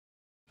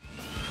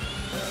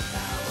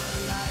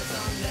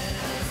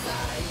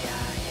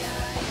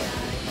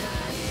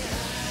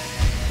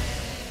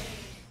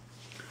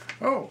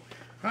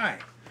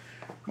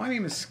My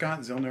name is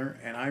Scott Zillner,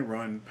 and I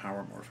run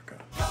Power Morphicon.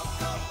 Go,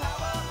 go,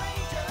 Power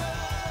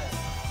Rangers!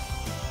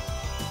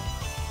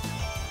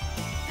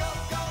 Go,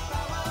 go,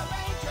 Power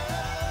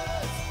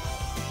Rangers!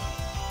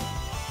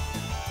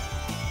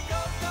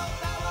 Go, go,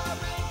 Power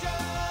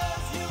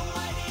Rangers! You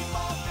mighty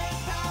morphin'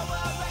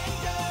 Power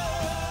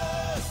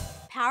Rangers!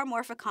 Power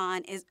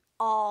Morphicon is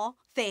all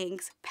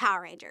things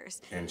Power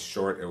Rangers. In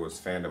short, it was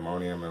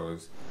fandemonium. It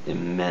was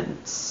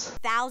immense.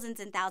 Thousands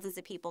and thousands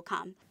of people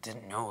come.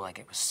 Didn't know like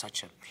it was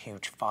such a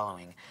huge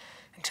following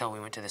until we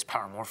went to this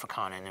Power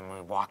Morphicon, and then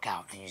we walk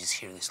out and you just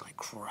hear this like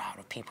crowd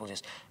of people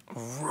just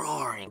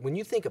roaring. When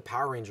you think of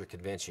Power Ranger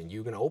convention,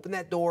 you're gonna open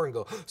that door and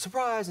go,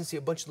 surprise, and see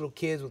a bunch of little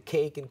kids with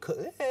cake and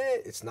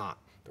it's not.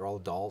 They're all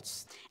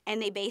adults.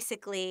 And they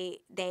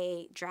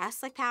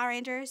dress like Power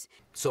Rangers.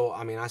 So,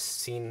 I mean, I've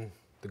seen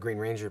the Green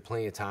Ranger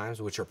plenty of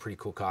times, which are pretty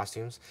cool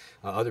costumes.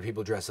 Other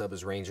people dress up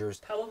as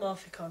Rangers. Power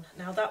Morphicon,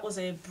 now that was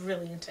a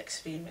brilliant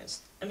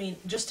experience. I mean,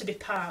 just to be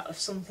part of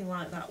something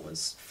like that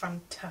was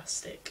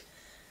fantastic.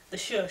 The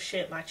show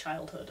shaped my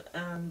childhood,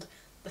 and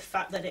the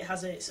fact that it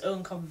has its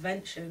own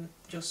convention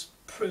just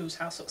proves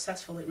how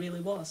successful it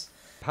really was.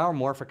 Power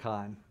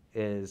Morphicon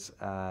is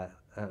a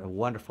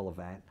wonderful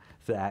event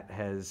that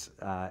has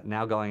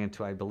now going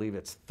into, I believe,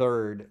 its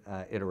third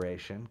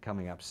iteration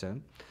coming up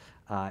soon.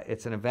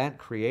 It's an event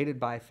created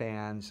by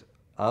fans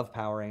of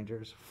Power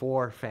Rangers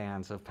for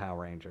fans of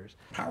Power Rangers.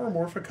 Power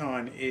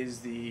Morphicon is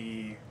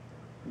the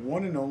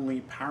one and only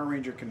Power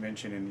Ranger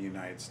convention in the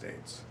United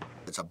States.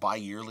 It's a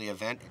bi-yearly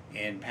event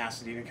In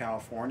Pasadena,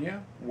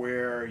 California,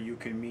 where you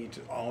can meet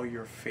all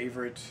your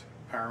favorite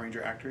Power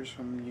Ranger actors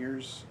from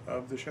years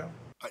of the show.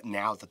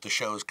 Now that the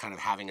show's kind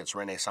of having its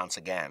renaissance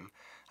again,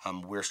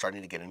 we're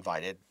starting to get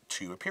invited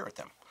to appear at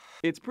them.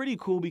 It's pretty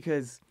cool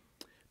because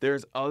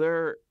there's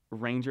other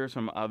Rangers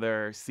from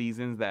other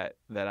seasons that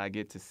I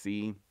get to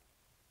see.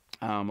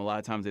 A lot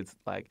of times it's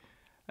like,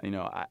 you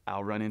know,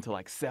 I'll run into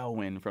like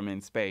Selwyn from In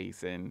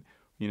Space, and,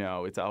 you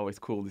know, it's always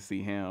cool to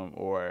see him.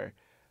 Or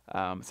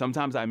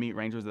sometimes I meet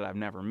Rangers that I've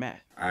never met.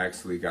 I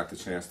actually got the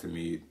chance to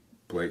meet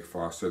Blake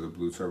Foster, the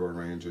Blue Turbo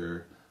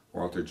Ranger,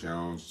 Walter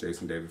Jones,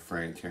 Jason David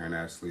Frank, Karen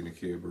Ashley,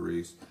 Nakia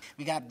Baris.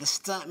 We got the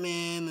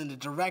stuntmen and the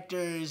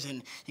directors,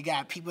 and you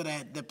got people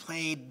that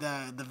played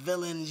the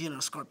villains, you know,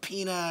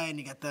 Scorpina, and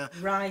you got the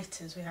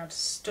writers, we had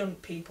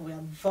stunt people, we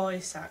had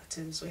voice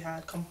actors, we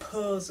had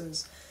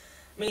composers.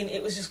 I mean,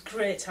 it was just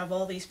great to have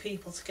all these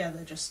people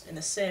together just in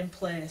the same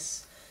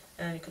place.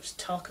 And you could just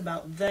talk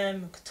about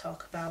them, you could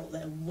talk about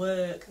their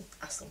work,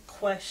 ask them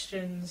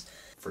questions.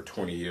 For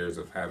 20 years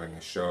of having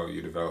a show,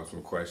 you develop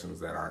some questions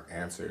that aren't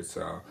answered.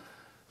 So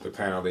the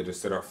panel, they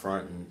just sit up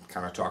front and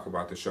kind of talk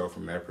about the show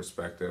from their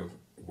perspective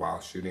while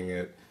shooting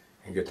it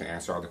and get to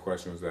answer all the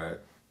questions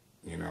that,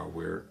 you know,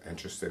 we're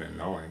interested in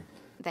knowing.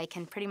 They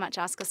can pretty much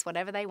ask us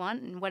whatever they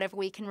want, and whatever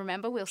we can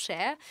remember, we'll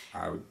share.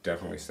 I would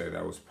definitely say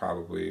that was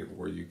probably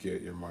where you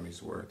get your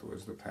money's worth,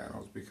 was the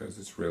panels, because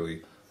it's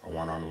really a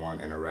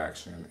one-on-one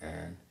interaction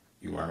and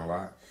you learn a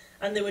lot.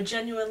 And they were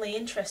genuinely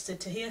interested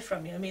to hear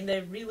from you. I mean,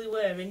 they really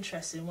were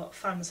interested in what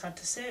fans had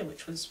to say,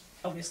 which was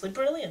obviously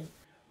brilliant.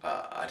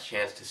 A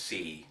chance to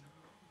see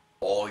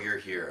all your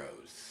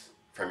heroes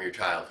from your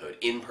childhood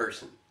in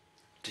person,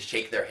 to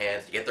shake their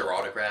hands, to get their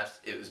autographs,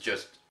 it was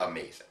just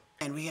amazing.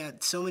 And we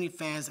had so many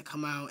fans that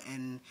come out,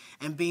 and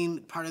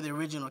being part of the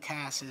original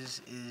cast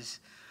is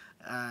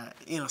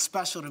you know,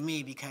 special to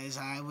me, because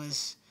I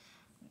was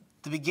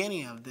the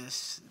beginning of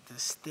this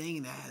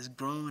thing that has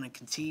grown and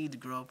continued to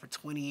grow for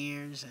 20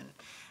 years,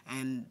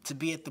 and to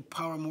be at the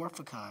Power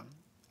Morphicon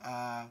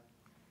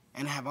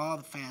and have all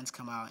the fans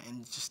come out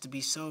and just to be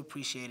so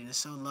appreciated and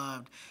so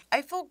loved.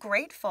 I feel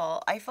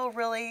grateful. I feel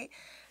really,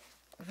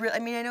 I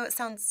mean, I know it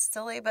sounds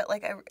silly, but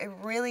like I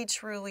really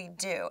truly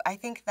do. I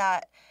think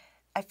that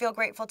I feel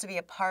grateful to be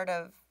a part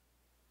of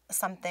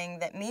something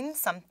that means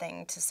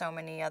something to so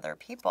many other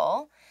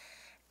people.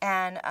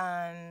 And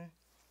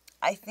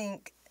I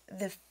think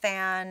the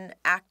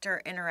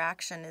fan-actor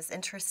interaction is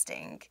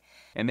interesting.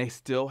 And they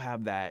still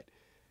have that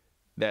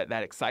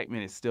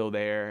excitement is still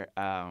there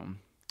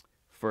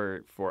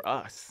for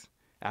us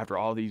after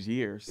all these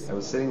years. I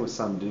was sitting with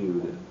some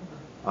dude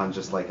on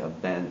just like a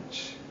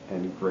bench,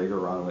 and Greg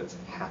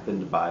Aronowitz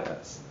happened by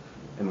us,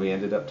 and we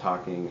ended up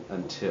talking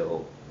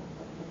until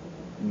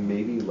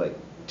maybe like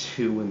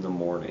 2 in the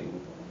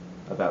morning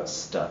about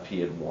stuff he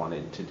had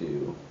wanted to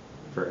do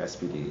for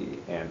SPD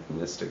and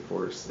Mystic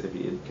Force if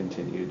he had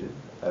continued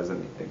as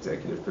an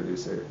executive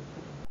producer.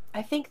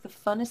 I think the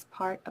funnest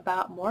part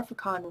about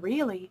Morphicon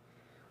really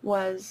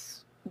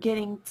was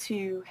getting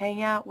to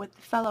hang out with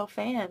the fellow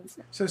fans.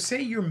 So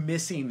say you're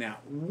missing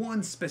that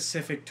one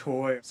specific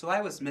toy. So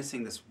I was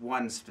missing this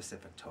one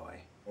specific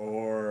toy.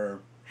 Or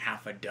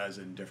half a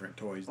dozen different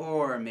toys.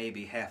 Or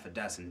maybe half a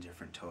dozen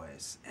different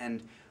toys.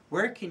 And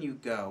where can you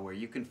go where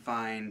you can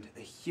find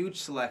a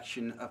huge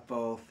selection of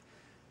both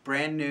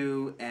brand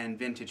new and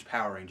vintage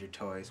Power Ranger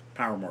toys?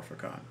 Power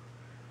Morphicon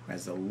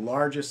has the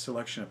largest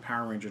selection of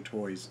Power Ranger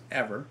toys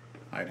ever,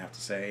 I'd have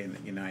to say, in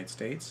the United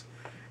States,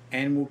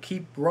 and will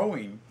keep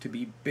growing to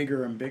be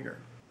bigger and bigger.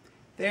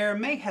 There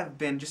may have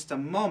been just a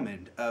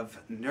moment of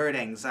nerd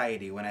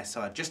anxiety when I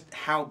saw just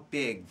how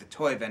big the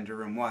toy vendor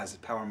room was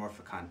at Power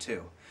Morphicon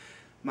 2.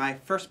 My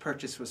first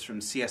purchase was from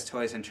CS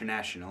Toys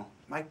International.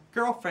 My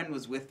girlfriend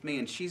was with me,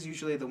 and she's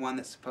usually the one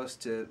that's supposed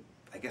to,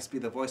 I guess, be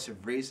the voice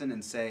of reason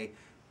and say,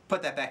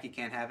 "Put that back, you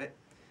can't have it."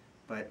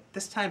 But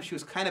this time she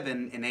was kind of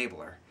an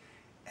enabler.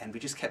 And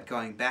we just kept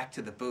going back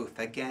to the booth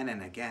again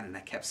and again, and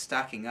I kept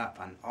stocking up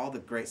on all the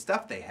great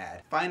stuff they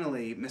had.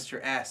 Finally, Mr.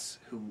 S,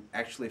 who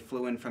actually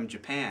flew in from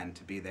Japan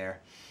to be there,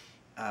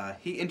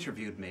 he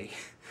interviewed me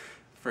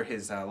for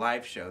his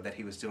live show that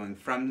he was doing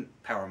from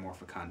Power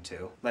Morphicon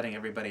 2, letting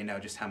everybody know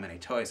just how many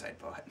toys I'd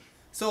bought.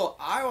 So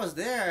I was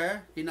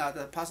there, at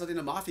the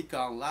Pasadena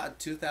Morphicon lot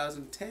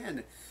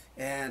 2010,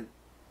 and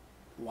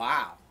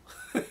wow.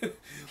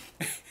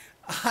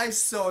 I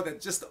saw that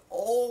just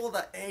all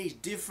the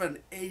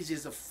different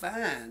ages of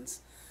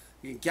fans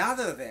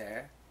gather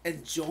there,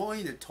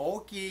 enjoying the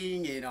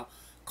talking,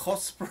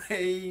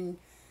 cosplaying.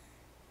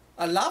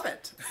 I love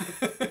it.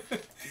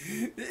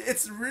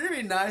 It's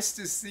really nice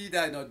to see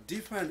that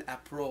different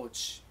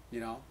approach,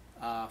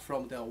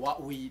 from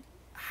the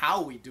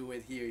how we do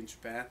it here in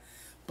Japan,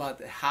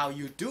 but how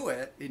you do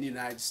it in the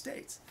United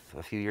States.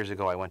 A few years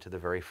ago, I went to the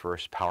very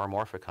first Power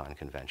Morphicon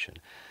convention.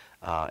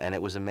 And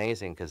it was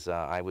amazing because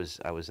I was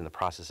in the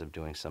process of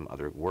doing some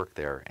other work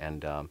there,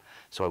 and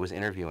so I was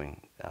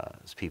interviewing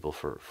people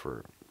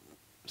for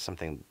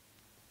something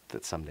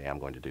that someday I'm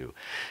going to do,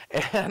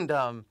 and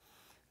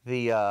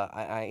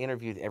I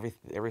interviewed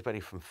everybody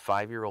from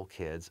 5-year-old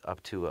kids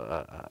up to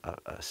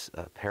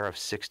a pair of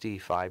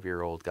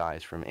 65-year-old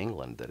guys from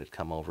England that had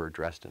come over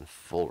dressed in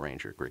full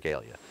Ranger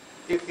regalia.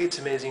 It's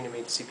amazing to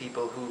me to see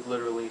people who've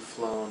literally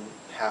flown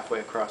halfway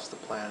across the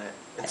planet,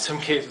 in some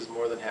cases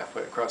more than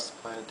halfway across the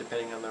planet,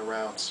 depending on their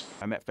routes.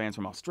 I met fans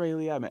from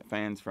Australia, I met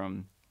fans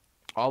from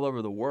all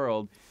over the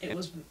world. It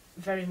was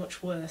very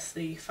much worth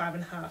the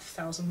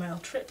 5,500-mile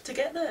trip to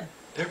get there.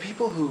 There are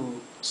people who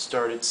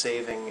started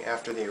saving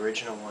after the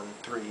original one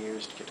 3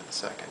 years to get to the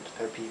second.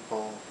 There are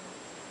people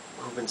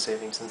who've been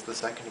saving since the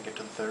second to get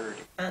to the third.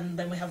 And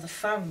then we have the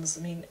fans.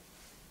 I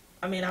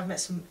mean, I've met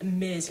some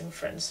amazing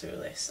friends through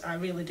this. I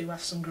really do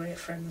have some great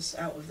friends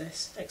out of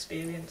this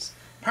experience.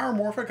 Power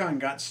Morphicon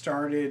got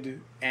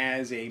started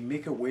as a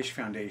Make-A-Wish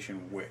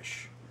Foundation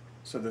wish.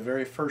 So the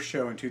very first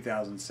show in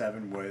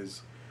 2007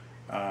 was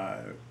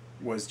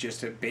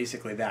just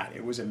basically that.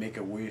 It was a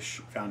Make-A-Wish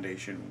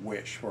Foundation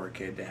wish for a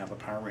kid to have a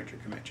Power Ranger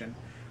convention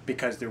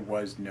because there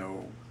was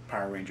no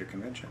Power Ranger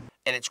convention.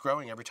 And it's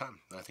growing every time.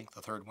 I think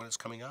the third one is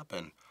coming up,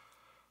 and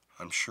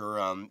I'm sure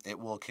it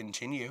will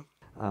continue.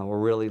 We're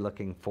really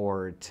looking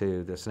forward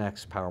to this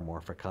next Power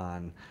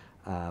Morphicon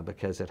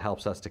because it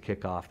helps us to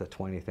kick off the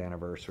 20th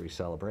anniversary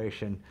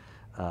celebration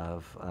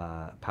of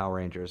Power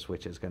Rangers,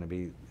 which is going to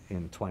be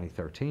in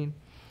 2013.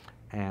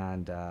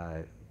 And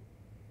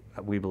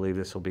we believe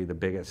this will be the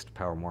biggest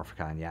Power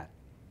Morphicon yet.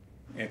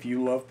 If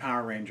you love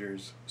Power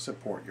Rangers,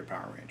 support your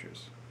Power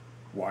Rangers.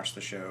 Watch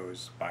the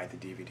shows, buy the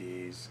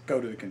DVDs,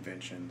 go to the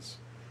conventions,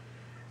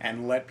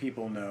 and let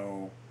people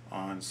know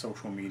on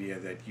social media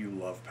that you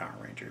love Power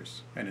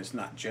Rangers. And it's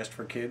not just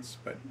for kids,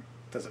 but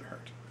does it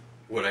hurt?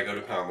 Would I go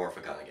to Power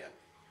Morphicon again?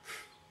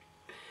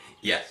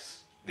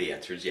 Yes. The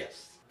answer is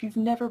yes. If you've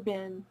never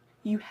been,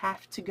 you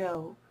have to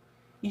go.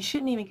 You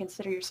shouldn't even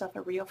consider yourself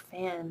a real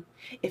fan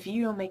if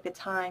you don't make the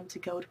time to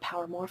go to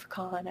Power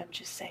Morphicon, I'm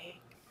just saying.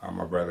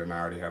 My brother and I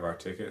already have our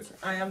tickets.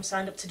 I am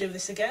signed up to do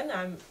this again.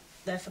 I'm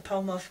there for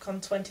Power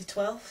Morphicon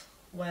 2012,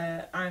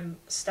 where I'm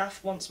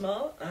staff once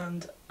more,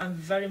 and I'm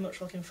very much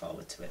looking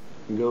forward to it.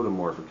 Go to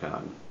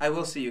Morphicon. I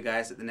will see you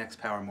guys at the next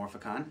Power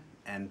Morphicon,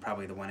 and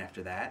probably the one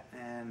after that,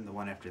 and the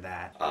one after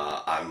that.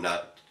 I'm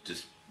not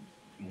just...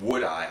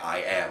 Would I? I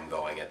am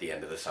going at the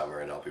end of the summer,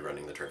 and I'll be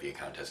running the trivia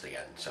contest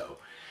again, so...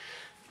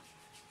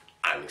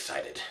 I'm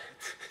excited.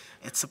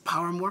 It's a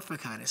Power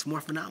Morphicon. It's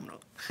more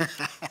phenomenal.